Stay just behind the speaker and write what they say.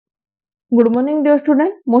Good morning dear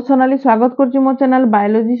student मो सोनाली स्वागत करछि मो चैनल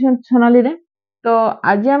बायोलॉजी सोनाली रे। तो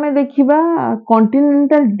आज आम देखा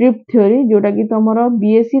कॉन्टिनेंटल ड्रिफ्ट थ्योरी जोटा कि तुम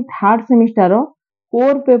BSc third semester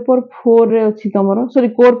core paper 4 रे अछि तुम सॉरी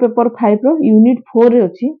कोर पेपर 5 रो यूनिट 4 रे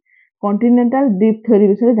अछि कॉन्टिनेंटल ड्रिफ्ट थ्योरी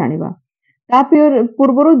विषय जानिबा। ता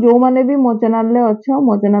पूर्व जो माने भी मो चैनल रे अच्छो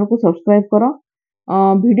मो चैनल को सब्सक्राइब करो,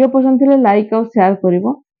 वीडियो पसंद थिले लाइक और शेयर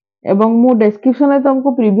करिवो एवं मु डिस्क्रिप्शन रे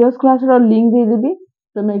तुमको प्रीवियस क्लास रो लिंक दे देबी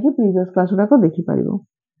तुम कि प्रीवियस क्लास गुड़ाक देखिपार।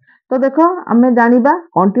 तो देख आम जाना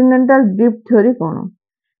कॉन्टिनेंटल ड्रिफ्ट थ्योरी कौन।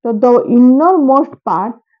 तो the inner most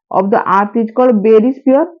part of the earth is called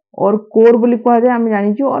बेरिस्फीयर और कोर बोली कहा जाए आम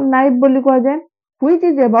जानिछु और नाइफ बोली कहा जाए which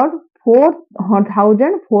is about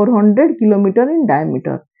 4400 kilometre in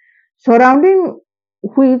diameter surrounding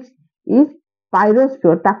which is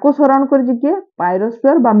पायरोस्फीयर ताको सराउंड कर किए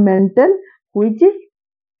पायरोस्फीयर बा mental which is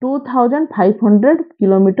 2500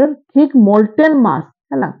 kilometre thick molten मास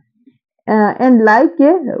है and like a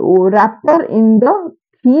raptor in the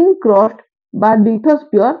thin crust by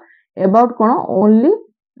lithosphere about only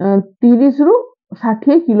 30 ରୁ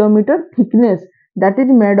 60 kilometre thickness that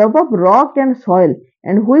is made up of rock and soil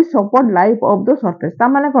and which support life of the surface। ता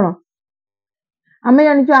माने कोन आमे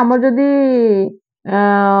जानिछु हमर जदी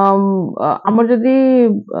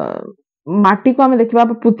माटी को आमे देखबा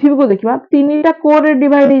पृथ्वी को देखबा तीनटा कोर रे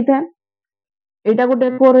डिवाइड होता है। एटा गोटे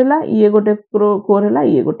कोर हैला ये गोटे कोर हैला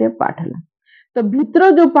ये गोटे पार्ट हैला। तो भीतर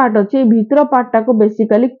जो पार्ट अच्छे भीतर पार्ट को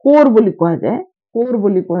बेसिकली कोर बोली कहा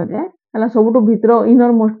जाए हला सबुठु भीतर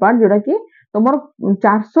इनर मोस्ट पार्ट जोटा कि तुमर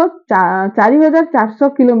 4400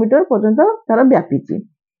 किलोमीटर पर्यंत तार व्यापीची।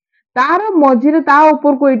 तार मझिरे ता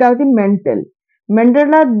ऊपर को एटा होती मेंटल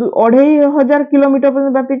 2500 किलोमीटर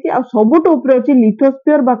पर्यंत व्यापीची आ सबुठु ऊपर अछि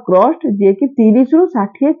लिथोस्फीयर बा क्रस्ट जे कि 30 ରୁ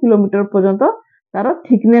 60 किलोमीटर पर्यंत तार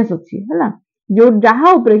थिकनेस अछि हला जो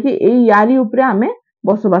जहा ऊपर कि ए यारी ऊपर आमे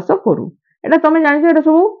बसवास करू। एटा तमे जानिछ एटा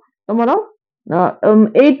सब तमरो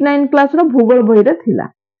 8-9 क्लास रो भूगोल बही रे थिला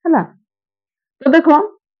हला। तो देखो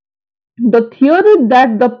the theory that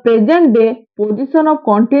the present day position of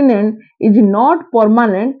continent is not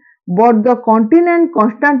permanent but the continent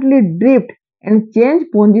constantly drift and change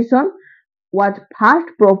position was first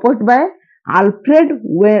proposed by Alfred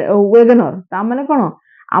Wegener। ता माने कोन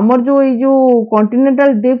हमर जो ई जो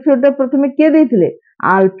कॉन्टिनेंटल ड्रिफ्ट थ्योरी प्रथमे के देथिले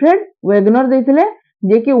आल्फ्रेड वेगनर देथिले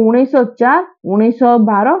जे कि 1904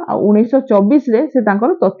 1912 और 1924 रे से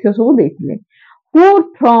तांकर तथ्य सब देथिले who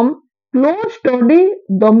from close study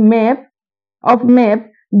the map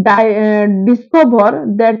discover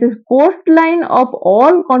that the coastline of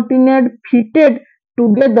all continents fitted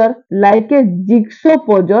together like a jigsaw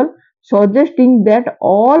puzzle suggesting that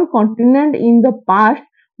all continents in the past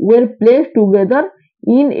were placed together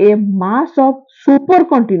in a mass of super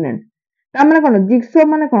continent। ता माने कोन jigsaw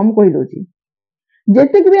माने कोन कहि दोची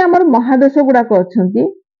जेते कि भी हमर महादेश गुडाक अछंती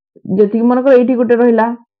जेति कि मन को एठी गोटे रहिला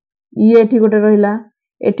ये एठी गोटे रहिला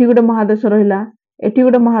एठी गोटे महादेश रहिला एठी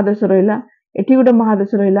गोटे महादेश रहिला एठी गोटे महादेश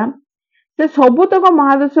रहिला से सबु तक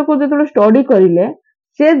महादेश को जेतले स्टडी करिले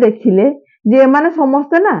से देखिले जे माने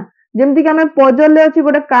समस्त ना जेमति कि हमें पजल ले अछि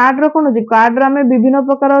गोटे कार्ड रो कोन अछि कार्ड रो हमें विभिन्न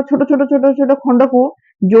प्रकार छोट छोट खंड को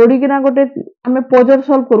जोड़ी किना गोटे हमें पजल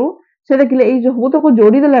सॉल्व करू से देखिले एई जो सबु तक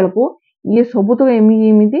जोड़ी देला को ये सबु तक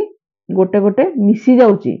एमिति गोटे गोटे मिसी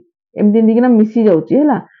जाउची एमति दिकिना मिसी जाउची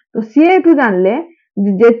हैला। तो से एठु जानले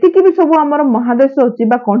जेति कि भी सब हमर महादेश अछि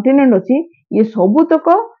बा कॉन्टिनेंट अछि ये सबु तक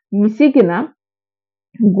मिसी किना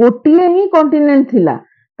गोटिए ही कॉन्टिनेंट थिला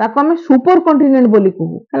ताको हमें सुपर कॉन्टिनेंट बोली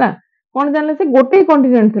कहू हैला। कोन जानले से गोटे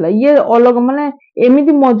कॉन्टिनेंट थिला ये अलग माने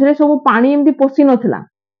एमिति मझरे सब पानी एमिति पसी नथिला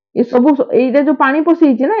ये सब एइटा जो पानी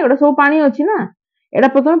पसी छि ना एटा सब पानी अछि ना एटा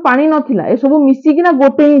प्रथमे पानी नथिला ए सब मिसी किना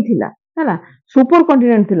गोटे ही थिला हैला सुपर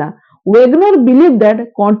कॉन्टिनेंट थिला। Wegener believe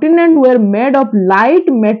that continent were made of light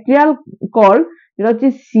material called जेटा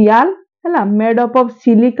सियाल हैला made up of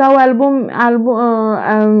silica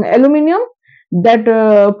aluminium that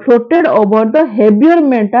floated over the heavier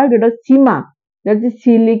metal Zeta Seema Zeta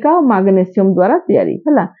silica और मैग्नीशियम द्वारा तयारी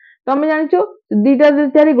हैला। तो हम जानिचो दीटा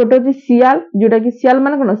तयारी गोटे होची सियाल जोटा कि सियाल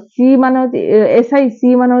माने कोन सी माने होची एसआई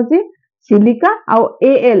सी माने होची सिलिका और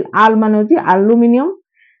एएल आल माने होची एल्युमिनियम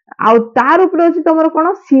आउ तार ऊपर होची तमरो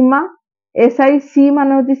कोन सीमा एसआई सी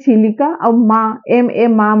माने होची सिलिका और मा एम ए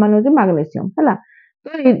मा माने होची मैग्नीशियम हैला। तो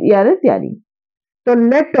यारे तयारी तो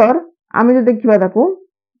लेटर आमे जो देखिबा ताको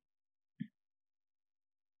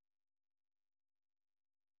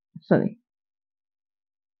sorry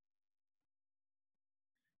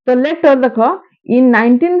तो लेटर देखो in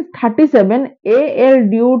 1937 A.L.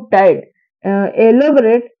 Dewey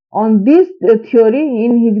elaborate on this theory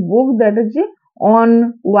in his book that is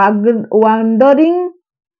on wandering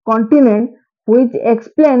continent which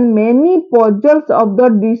explain many puzzles of the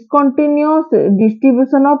discontinuous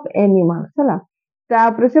distribution of animals ହେଲା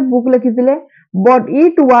ତାପରେ ସେ book ଲେଖିଥିଲେ but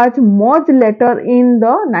it was much later in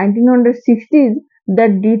the 1960s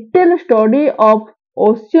that detailed study of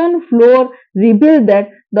ocean floor revealed that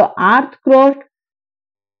the earth crust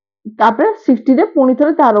ତାପରେ 60 ରେ ପୁଣି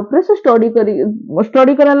ଥରେ ତାର ଉପରେ ସେ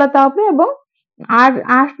ଷ୍ଟଡି କରାଲା ତା ଉପରେ ଏବଂ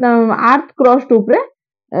ଆର୍ଥ କ୍ରଷ୍ଟ ଉପରେ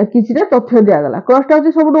କିଛିଟା ତଥ୍ୟ ଦିଆଗଲା କ୍ରଷ୍ଟ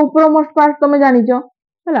ହଉଛି ସବୁଠୁ ଉପର ମୋଷ୍ଟ ପାର୍ଟ ତମେ ଜାଣିଛ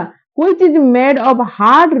ହେଲା which is made of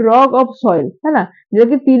hard rock of soil ହେଲା ଯେ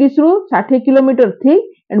କି 30 ରୁ 60 kilometre thick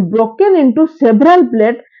and broken into several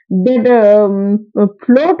plates that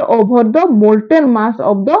float over the molten mass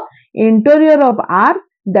of the interior of earth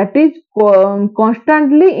that is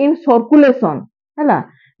constantly in circulation ହେଲା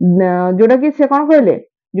जोटा कि से कौन कहले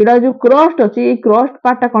जोटा जो क्रस्ट अछि ए क्रस्ट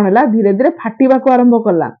पार्टा कौन हैला धीरे धीरे फाटिबाको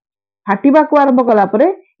आरंभ कला परे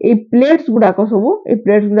ए प्लेट्स गुडाको सबु ए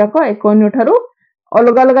प्लेट्स गुडाको एक अन्य ठारू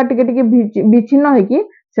अलग अलग टिके विच्छिन्न है कि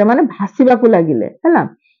से माने भासीबाको लागिले हैला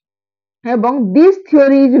एवं this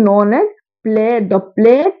theory is known as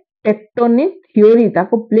plate tectonic theory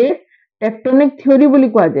ताको प्लेट टेक्टोनिक थ्योरी बोली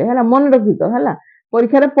कहा जाय हैला मन रखितो हैला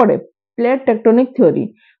परीक्षा रे पड़े plate tectonic theory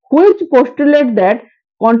which postulate that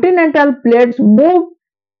continental plates move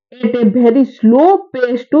at a very slow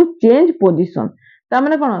pace to change position ता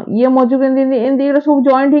माने कोन ये मजु एंदी सब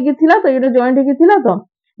जॉइंट हेकी थिला तो ये जॉइंट हेकी थिला तो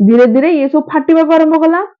धीरे धीरे ये सब फाटिबा आरंभ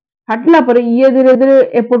कला फाटला पर ये धीरे धीरे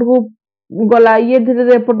एपट को गला ये धीरे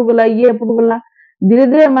धीरे एपट गला ये एपट गला धीरे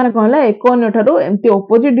धीरे माने कहला एक अन्य ठारो एमती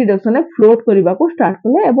ऑपोजिट डायरेक्शन में फ्लोट करबा को स्टार्ट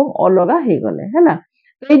करले एवं अलगा हे गले हैला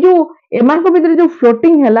ए जो एमान को भीतर जो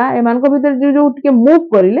फ्लोटिंग हैला एमान को भीतर जो टिके मूव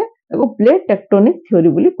करिले एगो प्लेट टेक्टोनिक थ्योरी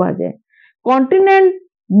बोली कहा जाए continent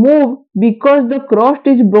move because the crust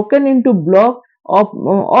is broken into block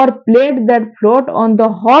or plate that float on the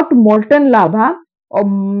hot molten lava or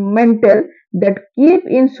mantle that keep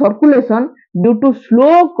in circulation due to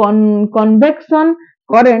slow convection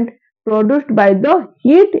current produced by the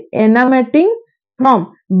heat emanating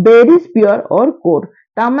from very sphere or core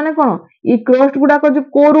ता माने कोन ई crust गुडा को जो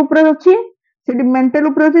core ऊपर अछि सेठी mental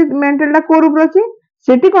ऊपर अछि mental ला core ऊपर अछि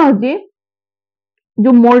सेठी कोन अछि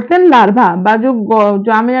जो मोल्टन लार्वा बा जो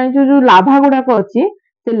आमे जानि जो लाभा गुडा को अछि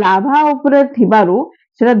से लाभा ऊपर थिबारु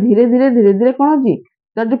सेटा धीरे धीरे कोन अछि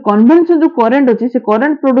तार जो कन्वेंशन जो करंट अछि से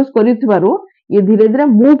करंट प्रोड्यूस करिथिबारु ये धीरे धीरे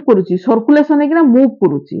मूव करूची सर्कुलेशन हेकिना मूव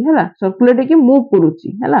करूची हैला सर्कुलेट हेकि मूव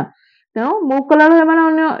करूची हैला तेनो मूव कलारो माने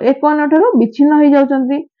अन्य एक अन्य ठारो विच्छिन्न होई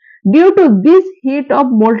जाउचंती due to this heat of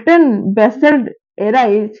molten basalt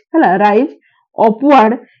rise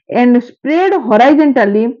upward and spread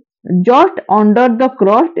horizontally just under the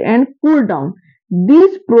crust and cool down.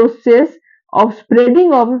 This process of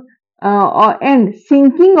spreading of and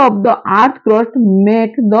sinking of the earth crust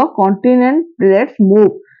make the continent plates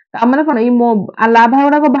move. तामने कोन ई लाभा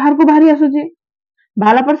गुडा को बाहर को बाहरी आसुची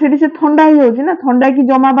बाला पर सेठी से ठंडा ही होची ना ठंडा की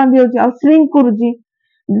जमा बांधी होची आ श्रिंक करूची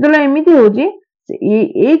जतले एमिति होची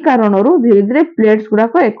ए कारणरू धीरे धीरे प्लेट्स गुडा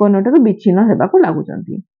को एक अन्यठाରୁ विच्छिन्न हेबा को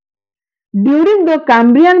लागुचंती During the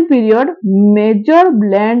Cambrian period, major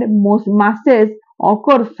land masses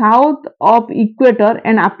occur south of equator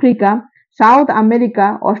and Africa, South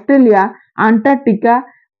America, Australia, Antarctica,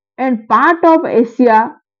 and part of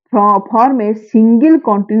Asia form a single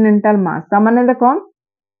continental mass. तामाने देखो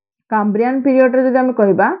Cambrian period रे जदि हम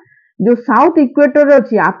कहबा जो साउथ इक्वेटर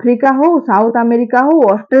अछि अफ्रीका हो south America हो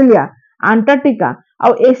Australia Antarctica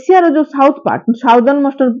और एशिया रो जो साउथ पार्ट साउदर्न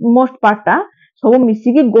मोस्ट पार्टा सब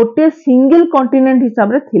मिसिकी गोटे सिंगल कॉन्टिनेंट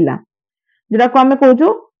हिसाब रे थिला जेटा को हमें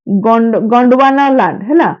कहूछु गोंडवाना लैंड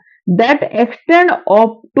हैला that extend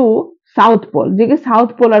up to south pole जे के साउथ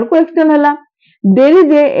पोल को एक्सटेंड हैला there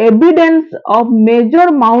is a evidence of major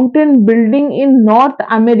mountain building in north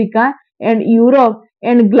America and Europe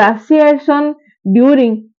and glaciation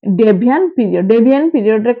during डेवियन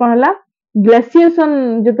period रे कोन हैला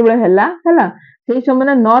ग्लेशिएशन जेतबे हैला से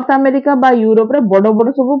समय नॉर्थ अमेरिका बा यूरोप रे बड़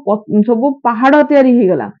बड़ सब पहाड़ तैयारी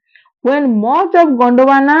हो गला when much of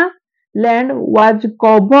Gondwana land was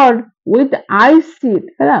covered with ice sheet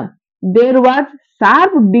there was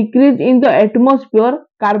sharp decrease in the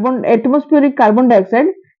atmospheric carbon dioxide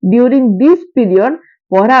during this period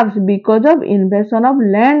perhaps because of invasion of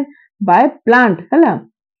land by plant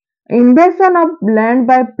invasion of land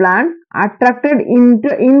by plant attracted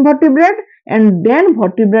invertebrate and then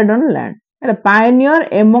vertebrate on land a pioneer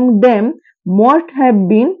among them must have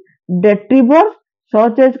been detritivores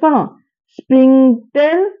such as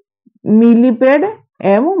springtail, millipede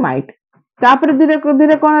and mite. तापर धीरे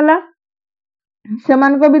धीरे कौन हला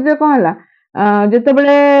सेमान को भीतर कौन हला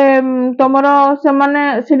ଯେତେବେଳେ ତମର ସେମାନେ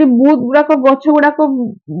ସେଠି ବହୁତ ଗୁଡାକ ଗଛ ଗୁଡାକ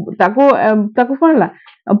ତାକୁ ତାକୁ କଣ ହେଲା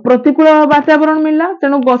ପ୍ରତିକୂଳ ବାତାବରଣ ମିଳିଲା,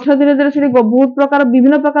 ତେଣୁ ଗଛ ଧୀରେ ଧୀରେ ସେଠି ବହୁତ ପ୍ରକାର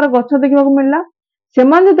ବିଭିନ୍ନ ପ୍ରକାର ଗଛ ଦେଖିବାକୁ ମିଳିଲା।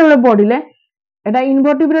 ସେମାନେ ଯେତେବେଳେ ବଢିଲେ ଏଟା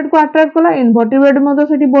ଇନଭର୍ଟିବ୍ରେଟ କୁ ଆଟ୍ରାକ୍ଟ କଲା, ଇନଭର୍ଟିବ୍ରେଟ ମଧ୍ୟ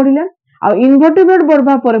ସେଠି ବଢିଲେ, ଆଉ ଇନଭର୍ଟିବ୍ରେଟ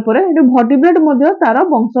ବଢିବା ପରେ ପରେ ସେଠି ଭର୍ଟିବ୍ରେଟ ମଧ୍ୟ ତାର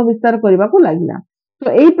ବଂଶ ବିସ୍ତାର କରିବାକୁ ଲାଗିଲା। ତ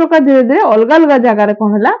ଏଇ ପ୍ରକାର ଧୀରେ ଧୀରେ ଅଲଗା ଅଲଗା ଜାଗାରେ କଣ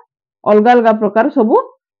ହେଲା, ଅଲଗା ଅଲଗା ପ୍ରକାର ସବୁ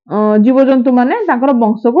ଜୀବଜନ୍ତୁ ମାନେ ତାଙ୍କର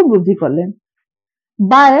ବଂଶକୁ ବୃଦ୍ଧି କଲେ।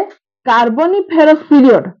 ବାय କାର୍ବନିଫେରସ୍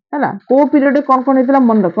ପିରିୟଡ ହେଲା, କୋଉ ପିରିୟଡ କଣ କଣ ହେଇଥିଲା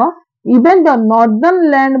ମନେ ରଖ, ଇଭେନ ଦ ନର୍ଦର୍ନ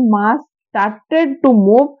ଲ୍ୟାଣ୍ଡ ମାସ started to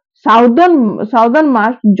move, southern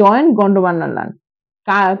mass join Gondwana land।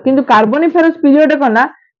 କିନ୍ତୁ କାର୍ବନିଫେରସ୍ ପିରିୟଡ କଣ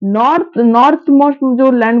ନା ନର୍ଥ ମୋଷ୍ଟ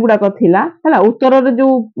ଯୋଉ ଲ୍ୟାଣ୍ଡ ଗୁଡାକ ଥିଲା ହେଲା, ଉତ୍ତରରେ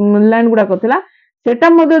ଯୋଉ ଲ୍ୟାଣ୍ଡ ଗୁଡାକ ଥିଲା ସେଟା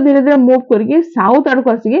ମଧ୍ୟ ଧୀରେ ଧୀରେ ମୁଭ୍ କରିକି ସାଉଥ ଆଡକୁ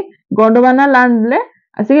ଆସିକି ଗଣ୍ଡୱାନା ଲ୍ୟାଣ୍ଡରେ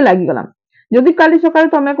ଆସିକି ଲାଗିଗଲା। ଯଦି କାଲି ସକାଳେ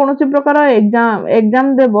ତମେ କୌଣସି ପ୍ରକାର ଏକ୍ଜାମ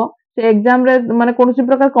ଦେବ, ସେ ଏକ୍ଜାମ ରେ ମାନେ କୌଣସି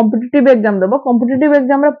ପ୍ରକାର କମ୍ପିଟିଟିଭ ଏକ୍ଜାମ ଦେବ, କମ୍ପିଟିଟିଭ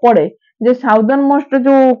ଏକ୍ଜାମ ରେ ପଡେ ଯେ ସାଉଦର୍ନ ମୋଷ୍ଟ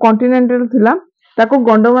ଯୋଉ କଣ୍ଟିନେଣ୍ଟାଲ ଥିଲା ତାକୁ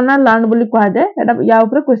ଗଣ୍ଡୱାନା ଲ୍ୟାଣ୍ଡ ବୋଲି କୁହାଯାଏ। ଏଟା ୟା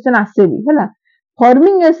ଉପରେ କ୍वेଶ୍ଚନ ଆସେ ବି ହେଲା।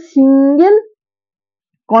 ଫର୍ମିଂ ଏ ସିଙ୍ଗଲ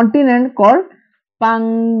କଣ୍ଟିନେଣ୍ଟ କଲ୍ଡ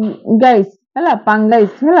ପାଙ୍ଗାଇସ ହେଲା,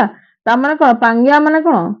 ପାଙ୍ଗାଇସ ହେଲା। ତା ମାନେ କଣ, ପାଙ୍ଗିଆ ମାନେ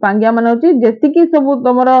କଣ, ପାଙ୍ଗିଆ ମାନେ ହଉଛି ଯେତିକି ସବୁ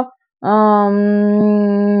ତମର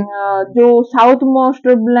ଯୋଉ ସାଉଥ ମୋଷ୍ଟ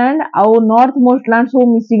ଲ୍ୟାଣ୍ଡ ଆଉ ନର୍ଥ ମୋଷ୍ଟ ଲ୍ୟାଣ୍ଡ ସବୁ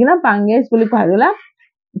ମିଶିକିନା ପାଙ୍ଗାଇସ ବୋଲି କୁହାଗଲା।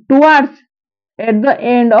 Towards at the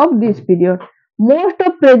end of this period, most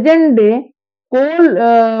of present day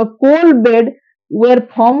coal bed were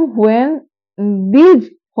formed when these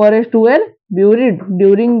forests were buried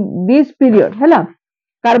during this period ହେଲା।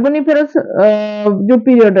 कार्बोनिफेरस जो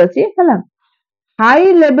पीरियड अच्छी है,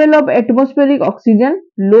 high level of atmospheric oxygen,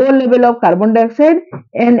 low level of carbon dioxide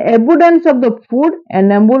and एबुडेंस of the food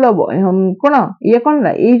enable of कौन ये कौन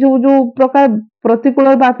ये जो प्रकार प्रतिकूल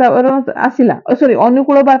वातावरण आसिला, सॉरी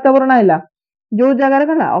अनुकूल वातावरण आइला, जो जगह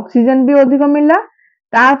कौन ऑक्सीजन भी अधिक मिलला,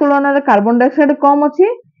 ता तुलन में कार्बन डाइऑक्साइड कम अच्छी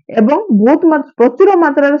एवं बहुत प्रचुर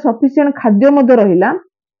मात्रा सफिशिएंट खाद्य मध्य रहिला,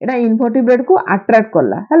 एटा इनवर्टिब्रेट को अट्रैक्ट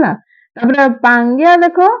करला हैला। तापर पांगिया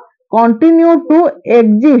देखो continue to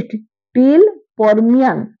exist till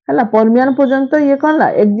Permian हैला, पर्मियन पर्यंत ये कौन ला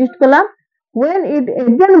एग्जिस्ट कला, when it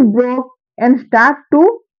again broke and start to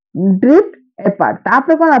drift apart.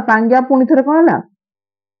 तापर कौन पांगिया पुणी थरे कौन ला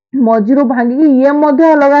मझिरु भांगी ये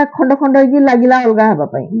मध्य अलग खंड खंड होगी लागिला अलग हेबा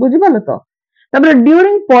पई, बुझि पालो तो। तापर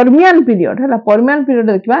ड्यूरिंग पर्मियन पीरियड हैला, पर्मियन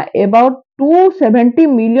पीरियड देखिबा about 270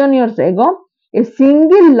 million years ago a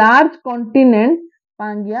single large continent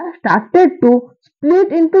पांगिया started to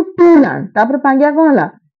split into two land. तापर पांगिया कौन हला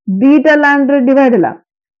दीटा लैंड रे डिवाइड हला।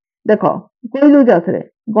 देखो कहि दउ जाथरे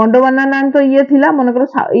गंडवाना लैंड तो ये थिला, मन कर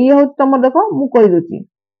ये हो तमर देखो मु कहि दउची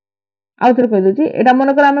आउ थरे कहि दउची, एटा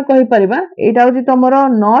मन कर हमें कहि परिबा एटा होची तमरो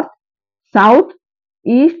नॉर्थ साउथ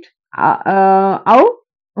ईस्ट आउ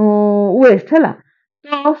वेस्ट हैला।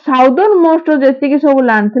 तो साउदर्न मोस्ट जेतिकी सब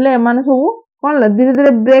लैंड थिले एमाने सब कोन धीरे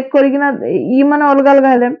धीरे ब्रेक करिकिना ई माने अलग अलग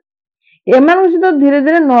हेले, एमान सहित धीरे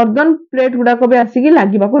धीरे नॉर्दर्न प्लेट गुडाक भी आसिकी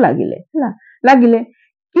लागिबाको लागिले हैला, लागिले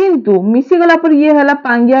किंतु मिसी गला पर ये हला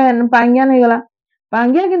पांगिया नहीं गला।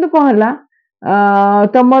 पांगिया किंतु कोन हला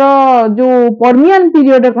तमरो जो पर्मियन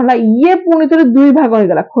पीरियड कहला ये पुणी थरे दुई भाग हो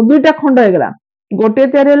गला, दुईटा खंड हो गला, गोटे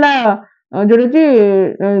तयारी हला जोडे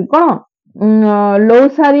कोन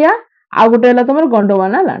लौसारिया आ गोटे हला तमरो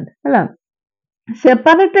गंडवाना लैंड हैला,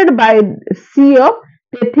 separated by C of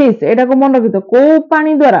Tethys. एटा को मन रखितो को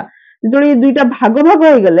पानी द्वारा जो ये दुईटा भाग भाग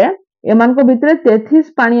हो गले एमान को भितरे टेथिस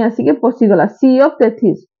पानी आसिके पसी गला, सी ऑफ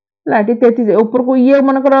टेथिस लाटी टेथिस ऊपर को ये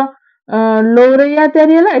मन कर लोरेया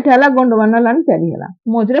तयारी हला, एटा हला गंडवाना लैंड तयारी हला,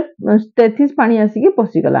 मझरे टेथिस पानी आसिके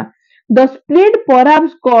पसी गला। The split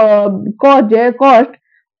perhaps cost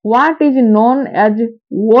what is known as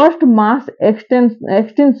worst mass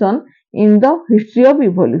extinction in the history of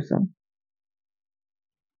evolution।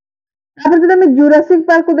 तापर जब हमें जुरासिक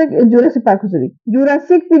पार्क को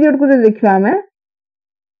जुरासिक पीरियड को देखिबा हमें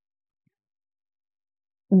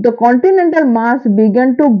the continental mass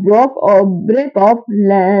began to break off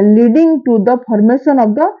leading to the formation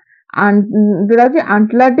of the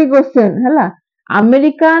Atlantic Ocean हैला।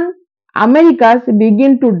 Americas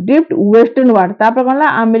begin to drift westernward। तापर कहला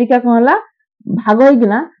अमेरिका कहला भाग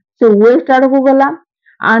होइकिना से वेस्ट आड़ को गला,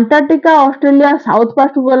 अंटार्कटिका ऑस्ट्रेलिया साउथ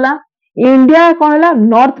पास्ट को गला, इंडिया कहला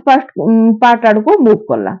नॉर्थ पार्ट आड़ को मूव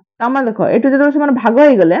करला। तमा देखो एटु जदो से माने भाग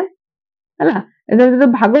होई गले हैला, एटु जदो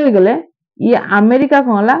भाग होई गले ये अमेरिका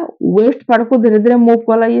कहला वेस्ट पार्ट को धीरे धीरे मूव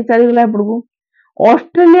करला, ये चली गला एपड़ को।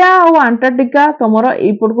 ऑस्ट्रेलिया और अंटार्कटिका तमरो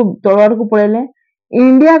एपड़ को तळ आड़ को पळेले,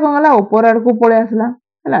 इंडिया कहला ऊपर आड़ को पळे आसला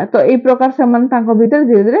हैला। तो ए प्रकार समान तांको भीतर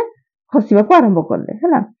धीरे धीरे खसिबा को आरंभ करले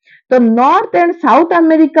हैला। तो north and south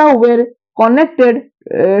America where connected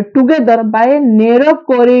together by a narrow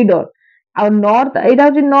corridor. ଆଉ ନର୍ଥ ଏଇଟା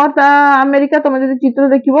ହଉଛି ନର୍ଥ ଆମେରିକା, ତମେ ଯଦି ଚିତ୍ର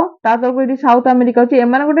ଦେଖିବ ତା ତରଫକୁ ଏଠି ସାଉଥ ଆମେରିକା ଅଛି,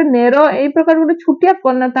 ଏମାନେ ଗୋଟେ ନେରୋ ଏଇ ପ୍ରକାର ଗୋଟେ ଛୋଟିଆ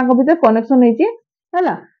ତାଙ୍କ ଭିତରେ କନେକ୍ସନ ହେଇଛି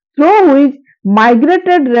ହେଲା, through which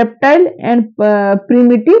migrated reptile and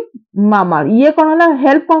primitive mammal। ଇଏ କଣ ହେଲା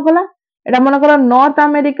ହେଲ୍ପ କଣ କଲା, ଏଟା ମନେକର ନର୍ଥ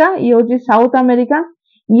ଆମେରିକା, ଇଏ ହଉଛି ସାଉଥ ଆମେରିକା,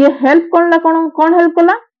 ଇଏ ହେଲ୍ପ କଲା କଣ ହେଲ୍ପ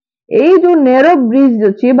କଲା, ଏଇ ଯୋଉ ନେରୋ ବ୍ରିଜ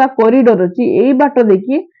ଅଛି ବା କରିଡର ଅଛି ଏଇ ବାଟ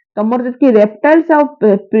ଦେଇକି ତମର ଯେତିକି ରେପ୍ଟାଇଲ୍ସ ଆଉ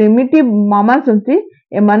ପ୍ରିମିଟିଭ ମାମାଲ୍ସ ଅଛି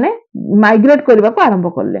ଏମାନେ ମାଇଗ୍ରେଟ କରିବାକୁ ଆରମ୍ଭ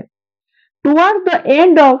କଲେ। Towards the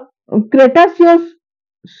end of Cretaceous,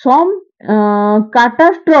 some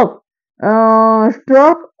catastrophe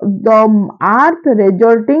struck the earth,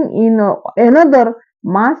 resulting in another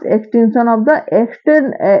mass extinction of the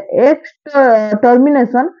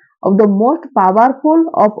extermination of the most powerful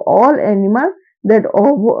of all animals that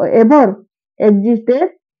ever existed,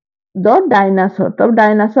 the dinosaur। तो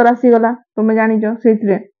dinosaur आसीगला तुम जानिଛ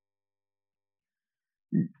ସେଇଥିରେ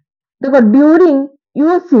देखो during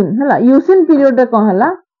eosin हला, eosin period रे कौन हला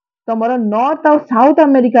तमरो north और south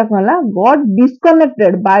America कौन हला got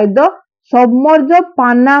disconnected by the submerge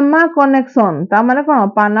Panama connection. ता माने कोन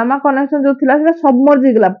पानामा कनेक्शन जो थिला सेटा सबमर्ज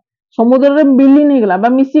हिगला, समुद्र रे विलीन हिगला बा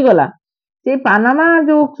मिसी गला, से पानामा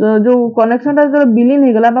जो कनेक्शन ता जो विलीन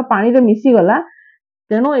हिगला बा पानी रे मिसी गला,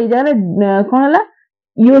 तेनो ए जारे कोन हला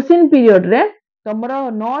यूसिन पीरियड रे तमरो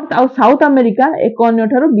नॉर्थ और साउथ अमेरिका एक अन्य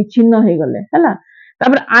ठारो विच्छिन्न हे गले हला।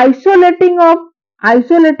 तापर isolating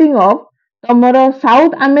of तमरो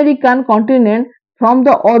south American continent from the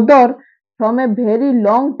other from a very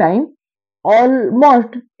long time,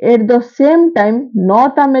 almost at the same time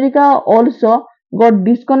North America also got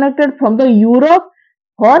disconnected from the Europe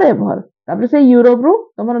forever। तापर से यूरोप रु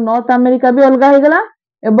तमरो नॉर्थ अमेरिका भी अलगा हे गला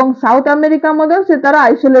एवं साउथ अमेरिका मदर से तारा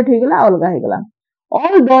isolate हे गला, अलगा हे गला।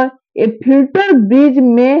 Although a filter bridge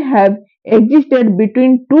may have existed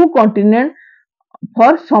between two continents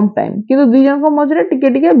for some time, किंतु दुई जन को मझरे टिके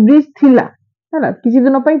टिके ब्रिज थिला हैला, किसी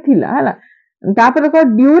दिन पई थिला हैला। तापर को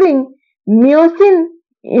during Miocene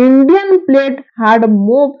Indian plate had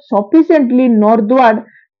moved sufficiently northward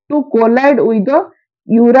to collide with the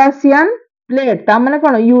यूरासियन plate. ता माने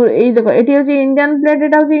कोन एई देखो एठी होची इंडियन प्लेट,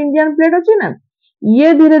 एटा होची इंडियन प्लेट अछि ना,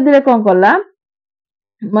 ये धीरे धीरे कोन करला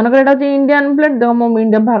मनकर एटा होची इंडियन प्लेट, देखो मो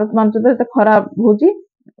इंडिया भारत मानचित्र एते खराब होची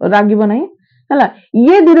रागिबो नाही हैला,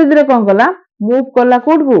 ये धीरे धीरे कोन करला मूव करला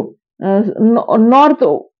कोड को नॉर्थ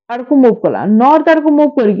आड़ को मूव करला, नॉर्थ आड़ को मूव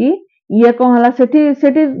करकी ये कोन हला सेठी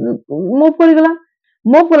मूव करि गला,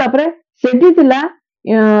 मूव कला परे सेठी थिला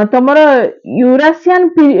तमरो यूरासियन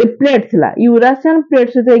प्लेट थिला, यूरासियन प्लेट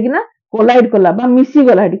से ना कोलाइड कला बा मिसी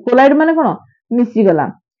गला, हेटी कोलाइड माने कोन मिसी गला।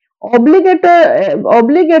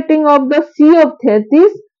 obligating of the Sea of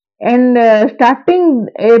Thetis and starting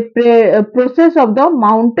a process of the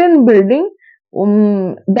mountain building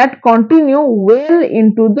that continue well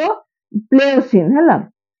into the Pliocene hela।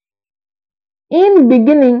 In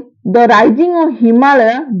beginning the rising of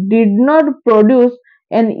Himalaya did not produce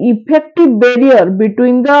an effective barrier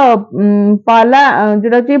between the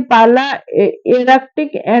Palearctic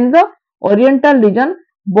and the Oriental region,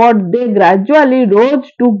 but they gradually rose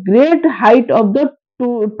to great height of the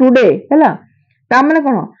today hela। ता माने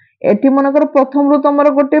कोन एठी मनकर प्रथम रु तमर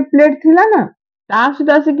गोटे plate थिला ना, ता सहित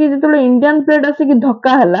आसी कि जेतले इंडियन प्लेट आसी कि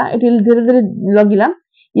धक्का हला एठी धीरे धीरे लगिला,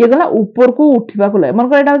 ये गला ऊपर को उठिबा को लागे,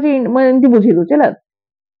 मनकर एटा होची म एंती बुझी दउ चला,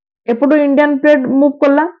 एपटो इंडियन प्लेट मूव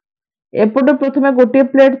करला, एपटो प्रथमे गोटे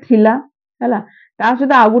प्लेट थिला हला, ता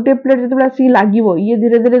सहित आ गोटे प्लेट जेतले आसी लागिवो ये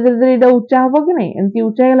धीरे धीरे एटा ऊंचा हबो कि नै, एंती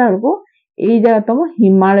ऊंचा हेला को एई जगह तम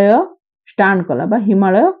हिमालय स्टैंड कला बा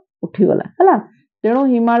हिमालय उठी गला हला। तेणु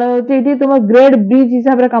हिमालय होची तुम ग्रेट ब्रिज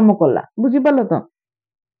हिसाब रे काम करला, बुझी पालो तो।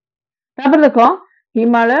 तापर देखो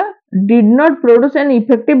Himalaya did not produce an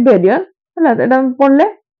effective barrier हला, एटा पढ़ले।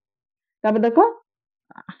 तापर देखो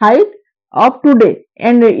height of today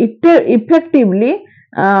and it effectively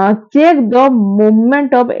check the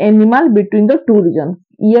movement of animal between the two reason.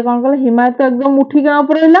 ये कोन कहले हिमालय तो एकदम उठी के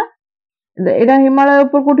ऊपर हैला, एटा हिमालय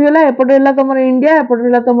ऊपर उठी गला, एपटे हैला तमर इंडिया, एपटे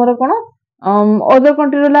हैला तमर कोन अदर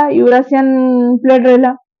कंट्री रहला यूरासियन प्लेट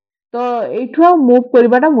रहला, तो एठु मूव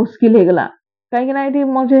करबाटा मुश्किल हे गला काहे ना एठी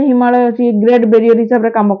मझे हिमालय अछि ग्रेट बैरियर हिसाब रे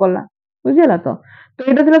काम करला, बुझिला तो।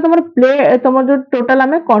 तो एटा थिला तमर तमर जो टोटल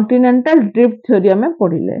हमें कॉन्टिनेंटल ड्रिफ्ट थ्योरी हमें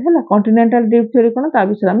पढिले हैला, कॉन्टिनेंटल ड्रिफ्ट थ्योरी कोन ता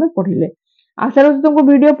विषय हमें पढिले। आशा रखि तुमको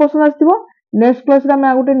वीडियो पसंद आस्थिबो, नेक्स्ट क्लास रे हमें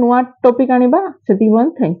आ गोटे नुवा टॉपिक आनिबा, सेति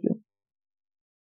थैंक यू।